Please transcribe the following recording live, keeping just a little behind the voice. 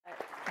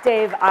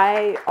Dave,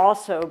 I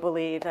also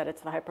believe that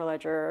it's the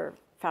Hyperledger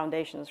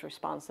Foundation's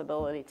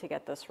responsibility to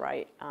get this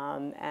right.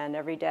 And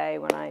every day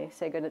when I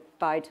say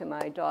goodbye to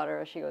my daughter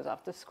as she goes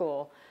off to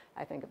school,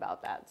 I think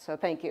about that. So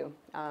thank you.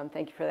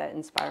 Thank you for that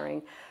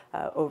inspiring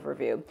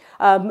overview.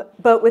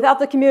 But without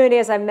the community,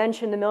 as I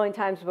mentioned a million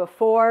times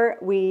before,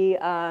 we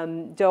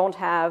don't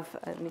have,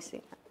 let me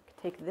see.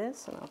 Take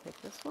this, and I'll take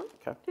this one.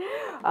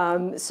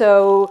 Okay.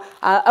 So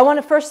I want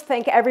to first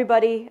thank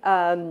everybody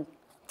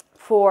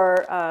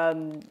for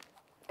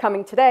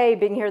coming today,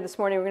 being here this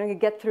morning. We're going to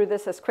get through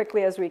this as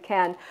quickly as we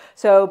can.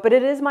 But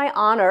it is my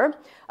honor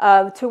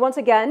to once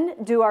again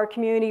do our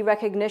community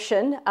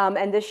recognition.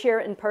 And this year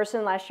in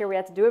person. Last year we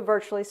had to do it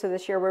virtually, so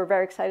this year we're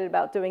very excited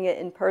about doing it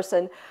in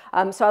person.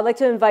 So I'd like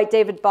to invite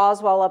David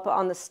Boswell up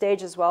on the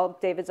stage as well.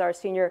 David's our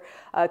senior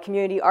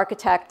community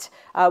architect,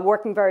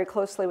 working very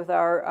closely with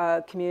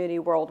our community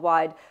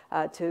worldwide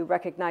to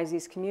recognize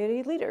these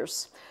community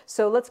leaders.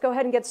 So let's go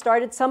ahead and get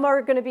started. Some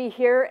are going to be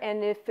here,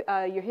 and if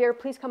you're here,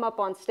 please come up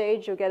on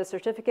stage. You'll get a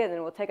certificate,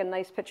 and we'll take a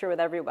nice picture with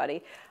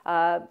everybody.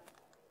 Go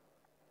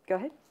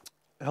ahead.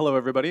 Hello,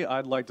 everybody.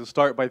 I'd like to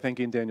start by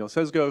thanking Daniel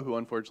Sesgo, who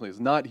unfortunately is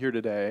not here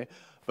today,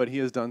 but he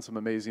has done some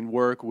amazing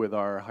work with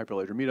our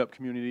Hyperledger meetup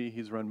community.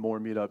 He's run more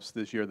meetups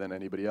this year than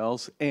anybody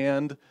else,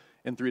 and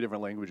in 3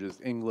 different languages,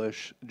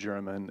 English,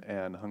 German,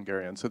 and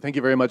Hungarian. So thank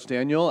you very much,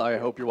 Daniel. I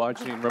hope you're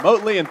watching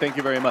remotely, and thank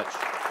you very much.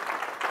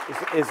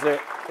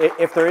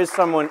 If there is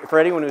someone, for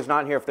anyone who's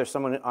not here, if there's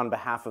someone on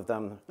behalf of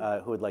them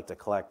who would like to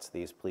collect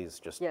these, please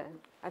just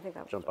I think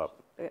that jump up.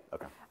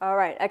 Okay. All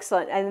right,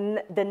 excellent.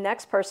 And the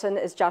next person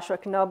is Joshua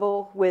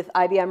Knoebel with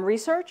IBM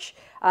Research,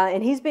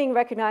 and he's being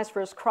recognized for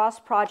his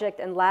cross-project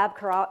and lab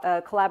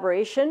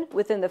collaboration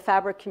within the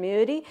Fabric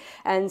community.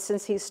 And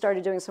since he's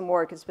started doing some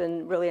work, it's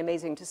been really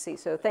amazing to see.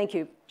 So thank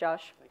you,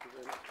 Josh. Thank you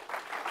very much.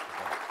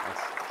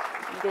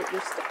 You get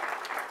your stick.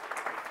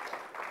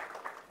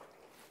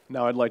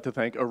 Now I'd like to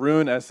thank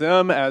Arun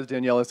SM. As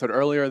Daniela said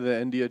earlier,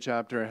 the India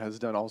chapter has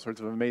done all sorts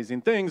of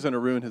amazing things, and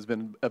Arun has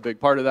been a big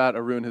part of that.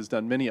 Arun has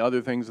done many other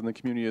things in the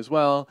community as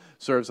well,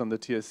 serves on the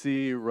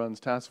TSC,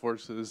 runs task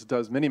forces,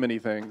 does many, many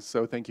things.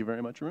 So thank you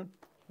very much, Arun.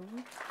 There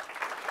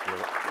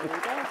you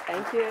go.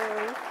 Thank you.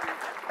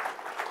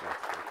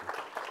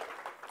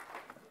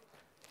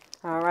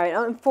 All right.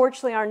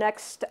 Unfortunately, our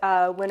next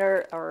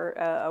winner or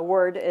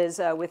award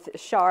is with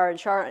Shar, and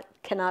Shar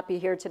cannot be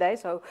here today,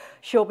 so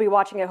she'll be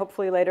watching it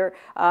hopefully later.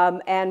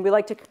 And we'd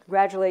like to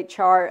congratulate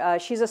Char.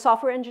 She's a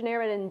software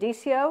engineer at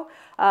Indicio,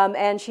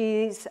 and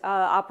she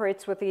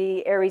operates with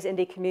the Aries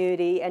Indie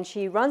community, and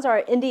she runs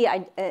our Indie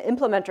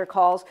implementer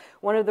calls,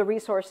 one of the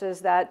resources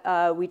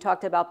that we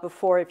talked about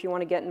before if you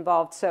want to get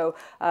involved. So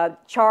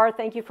Char,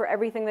 thank you for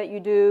everything that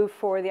you do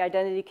for the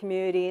identity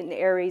community in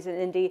Aries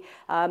and Indie,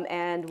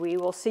 and we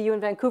will see you in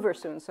Vancouver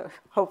soon, so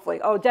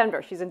hopefully. Oh,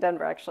 Denver. She's in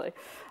Denver, actually.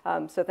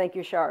 So thank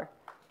you, Shar.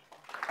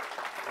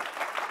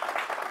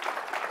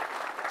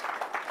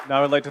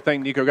 Now I'd like to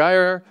thank Nico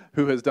Geyer,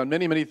 who has done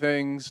many, many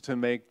things to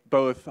make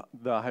both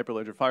the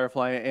Hyperledger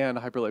Firefly and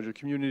Hyperledger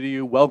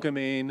community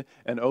welcoming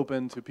and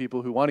open to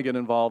people who want to get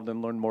involved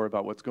and learn more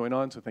about what's going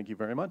on. So thank you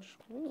very much.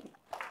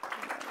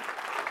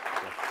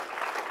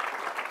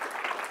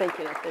 Thank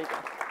you. There you go.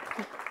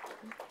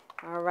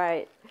 All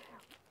right.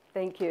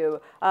 Thank you.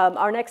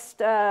 Our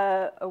next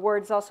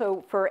award is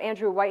also for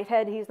Andrew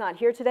Whitehead. He's not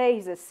here today.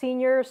 He's a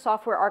senior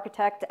software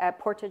architect at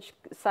Portage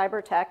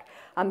Cybertech.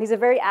 He's a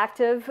very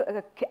active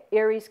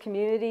Aries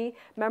community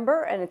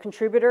member and a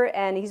contributor,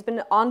 and he's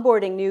been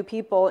onboarding new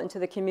people into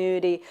the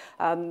community.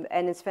 And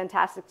it's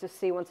fantastic to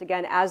see, once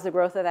again, as the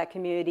growth of that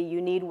community,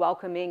 you need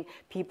welcoming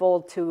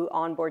people to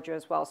onboard you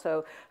as well.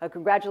 So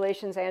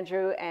congratulations,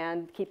 Andrew,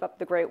 and keep up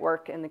the great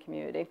work in the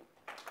community.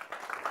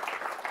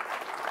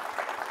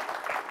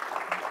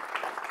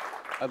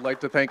 I'd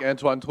like to thank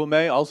Antoine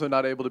Toulmé, also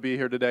not able to be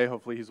here today.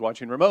 Hopefully he's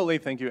watching remotely.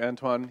 Thank you,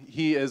 Antoine.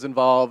 He is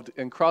involved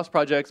in cross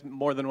projects,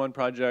 more than one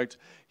project.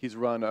 He's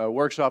run a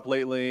workshop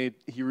lately.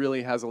 He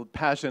really has a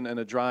passion and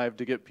a drive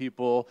to get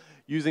people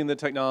using the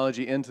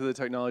technology, into the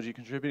technology,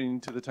 contributing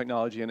to the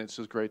technology, and it's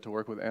just great to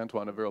work with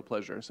Antoine, a real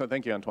pleasure. So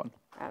thank you, Antoine.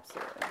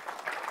 Absolutely.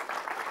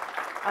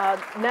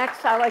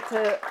 Next, I'd like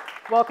to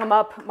welcome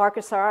up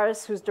Marcus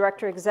Soares, who's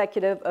Director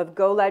Executive of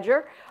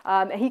GoLedger.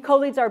 He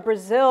co-leads our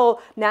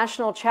Brazil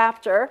national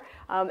chapter,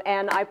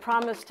 and I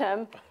promised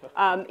him,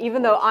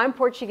 even though I'm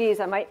Portuguese,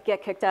 I might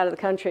get kicked out of the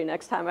country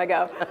next time I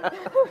go.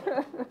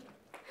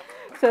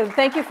 So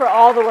thank you for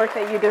all the work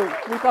that you do.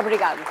 Muito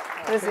obrigado.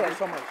 Thank you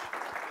so much.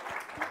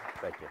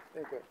 Thank you.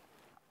 Thank you.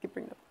 Keep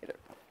bringing it up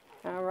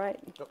later. All right.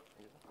 Yep.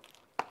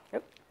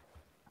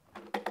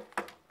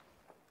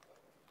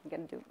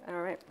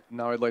 All right.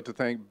 Now I'd like to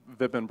thank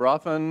Vipin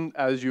Brathan.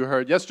 As you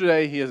heard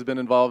yesterday, he has been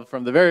involved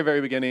from the very,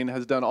 very beginning,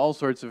 has done all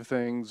sorts of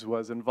things,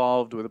 was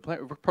involved with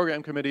the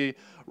program committee,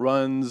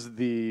 runs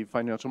the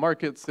financial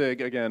markets SIG,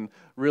 again,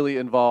 really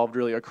involved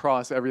really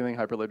across everything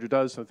Hyperledger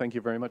does. So thank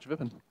you very much,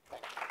 Vipin.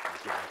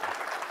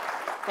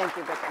 Thank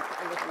you, Vipin,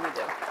 for everything you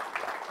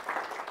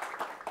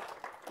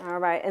do. All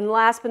right, and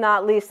last but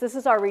not least, this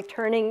is our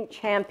returning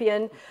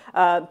champion,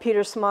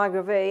 Peter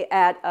Smagove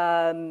at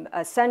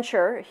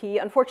Accenture. He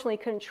unfortunately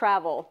couldn't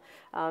travel.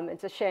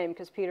 It's a shame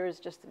because Peter is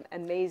just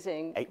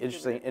amazing.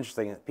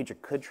 Interesting. If Peter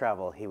could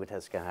travel, he would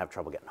have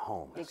trouble getting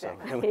home.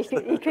 Exactly. So.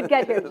 he could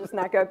get here, just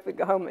not go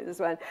home as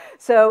well.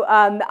 So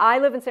I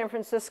live in San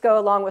Francisco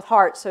along with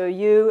Hart. So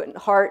you and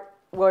Hart,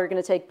 we're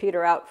going to take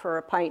Peter out for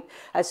a pint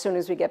as soon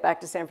as we get back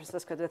to San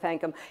Francisco to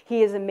thank him.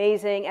 He is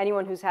amazing.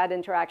 Anyone who's had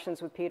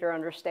interactions with Peter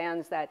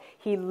understands that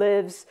he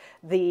lives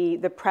the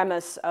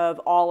premise of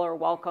all are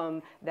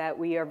welcome, that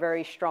we are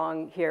very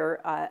strong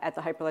here at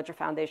the Hyperledger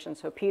Foundation.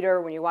 So Peter,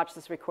 when you watch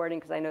this recording,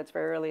 because I know it's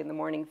very early in the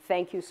morning,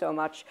 thank you so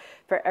much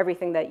for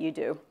everything that you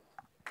do.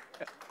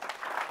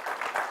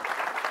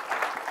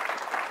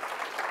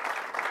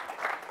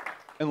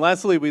 And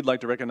lastly, we'd like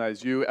to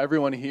recognize you.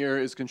 Everyone here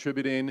is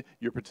contributing,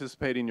 you're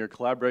participating, you're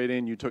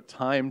collaborating, you took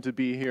time to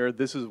be here.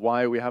 This is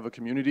why we have a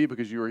community,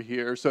 because you were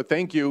here. So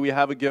thank you. We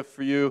have a gift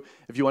for you.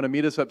 If you want to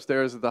meet us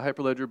upstairs at the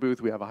Hyperledger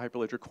booth, we have a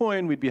Hyperledger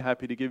coin we'd be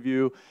happy to give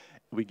you.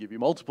 We give you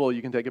multiple.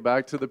 You can take it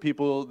back to the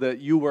people that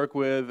you work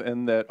with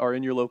and that are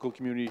in your local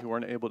community who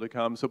aren't able to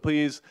come. So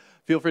please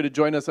feel free to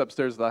join us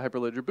upstairs at the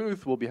Hyperledger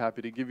booth. We'll be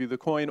happy to give you the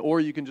coin,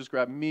 or you can just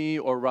grab me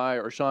or Rai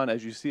or Sean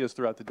as you see us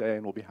throughout the day,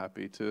 and we'll be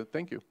happy to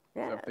thank you.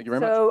 Yeah. So thank you very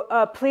much.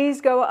 So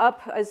please go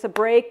up as a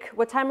break.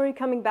 What time are we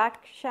coming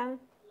back, Shannon?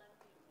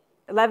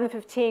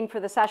 11:15 for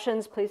the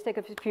sessions. Please take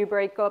a few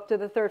breaks, go up to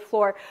the third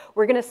floor.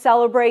 We're going to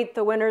celebrate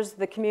the winners,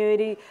 the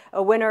community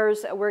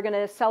winners. We're going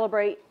to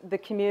celebrate the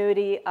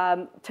community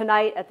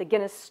tonight at the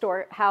Guinness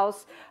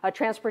Storehouse.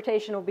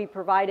 Transportation will be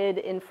provided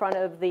in front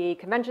of the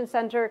Convention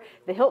Center,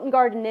 the Hilton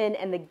Garden Inn,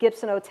 and the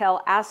Gibson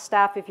Hotel. Ask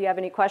staff if you have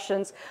any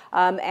questions,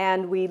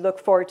 and we look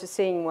forward to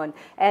seeing one.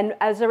 And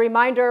as a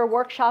reminder,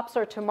 workshops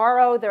are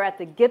tomorrow. They're at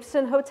the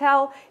Gibson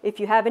Hotel.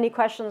 If you have any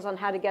questions on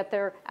how to get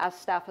there,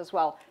 ask staff as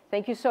well.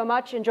 Thank you so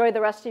much. Enjoy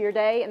the rest of your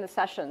day and the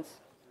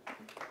sessions.